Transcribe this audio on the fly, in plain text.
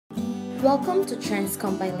Welcome to Trends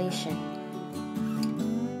Compilation.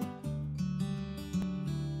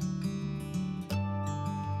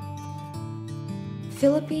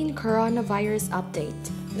 Philippine Coronavirus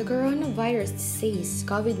Update. The coronavirus disease,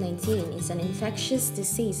 COVID-19, is an infectious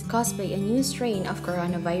disease caused by a new strain of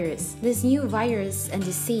coronavirus. This new virus and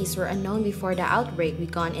disease were unknown before the outbreak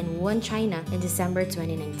began in Wuhan, China in December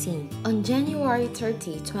 2019. On January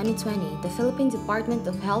 30, 2020, the Philippine Department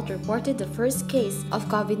of Health reported the first case of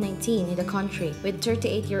COVID-19 in the country with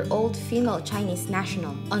 38-year-old female Chinese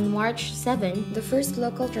national. On March 7, the first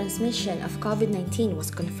local transmission of COVID-19 was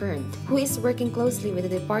confirmed, who is working closely with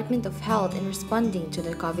the Department of Health in responding to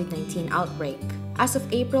the COVID-19 outbreak. As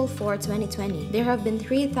of April 4, 2020, there have been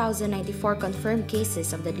 3,094 confirmed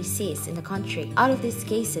cases of the disease in the country. Out of these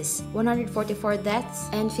cases, 144 deaths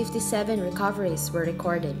and 57 recoveries were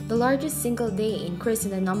recorded. The largest single day increase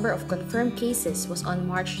in the number of confirmed cases was on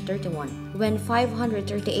March 31, when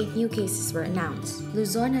 538 new cases were announced.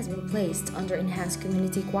 Luzon has been placed under enhanced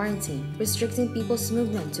community quarantine, restricting people's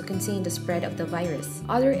movement to contain the spread of the virus.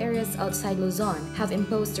 Other areas outside Luzon have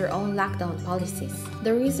imposed their own lockdown policies.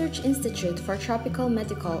 The Research Institute for Tropical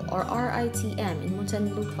Medical, or RITM, in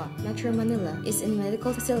Muntinlupa, Metro Manila, is in a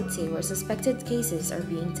medical facility where suspected cases are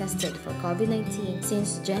being tested for COVID-19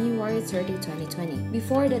 since January 30, 2020.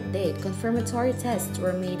 Before that date, confirmatory tests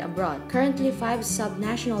were made abroad. Currently, 5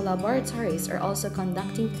 subnational laboratories are also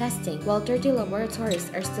conducting testing, while 30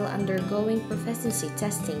 laboratories are still undergoing proficiency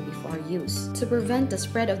testing before use. To prevent the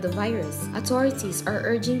spread of the virus, authorities are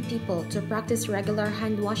urging people to practice regular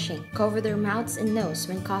hand washing, cover their mouths and nose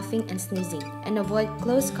when coughing and sneezing, and avoid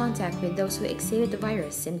close contact with those who exhibit the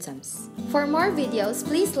virus symptoms. For more videos,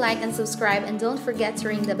 please like and subscribe, and don't forget to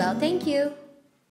ring the bell. Thank you!